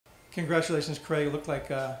Congratulations, Craig. It looked like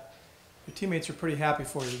your teammates are pretty happy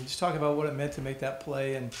for you. Just talk about what it meant to make that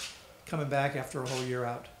play and coming back after a whole year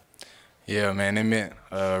out. Yeah, man, it meant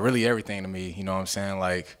really everything to me. You know what I'm saying?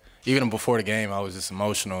 Like, even before the game, I was just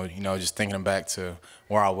emotional, just thinking back to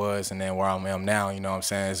where I was and then where I am now. You know what I'm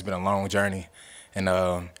saying? It's been a long journey. And,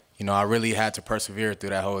 I really had to persevere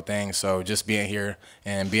through that whole thing. So just being here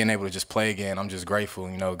and being able to just play again, I'm just grateful.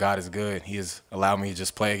 God is good. He has allowed me to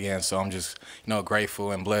just play again. So I'm just,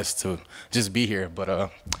 grateful and blessed to just be here.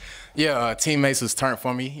 But, yeah, teammates was turned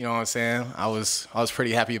for me. You know what I'm saying? I was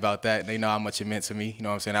pretty happy about that. They know how much it meant to me. You know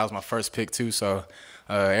what I'm saying? That was my first pick, too. So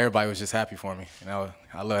everybody was just happy for me.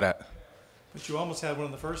 I love that. But you almost had one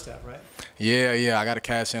in the first half, right? Yeah, I got to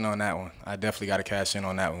cash in on that one. I definitely got to cash in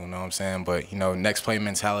on that one, you know what I'm saying? But, next play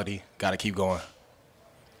mentality, got to keep going.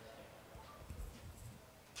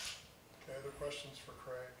 Okay, other questions for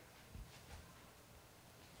Craig?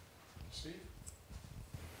 Steve?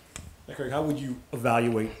 Hey, Craig, how would you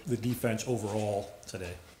evaluate the defense overall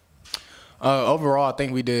today? Overall, I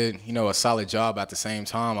think we did, a solid job. At the same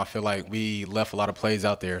time, I feel like we left a lot of plays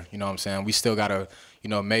out there. You know what I'm saying? We still got to,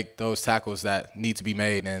 make those tackles that need to be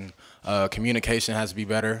made. And communication has to be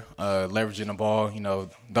better. Leveraging the ball,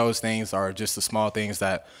 those things are just the small things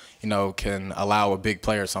that, can allow a big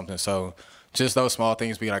play or something. So just those small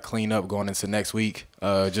things we got to clean up going into next week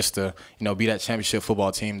just to, be that championship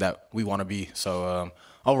football team that we want to be. So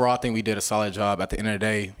overall, I think we did a solid job. At the end of the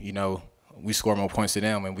day, we scored more points than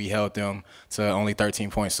them, and we held them to only 13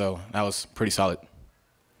 points. So that was pretty solid.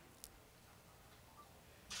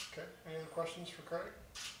 Okay, any other questions for Craig?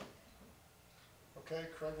 Okay,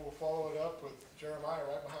 Craig will follow it up with Jeremiah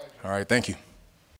right behind you. All right, thank you.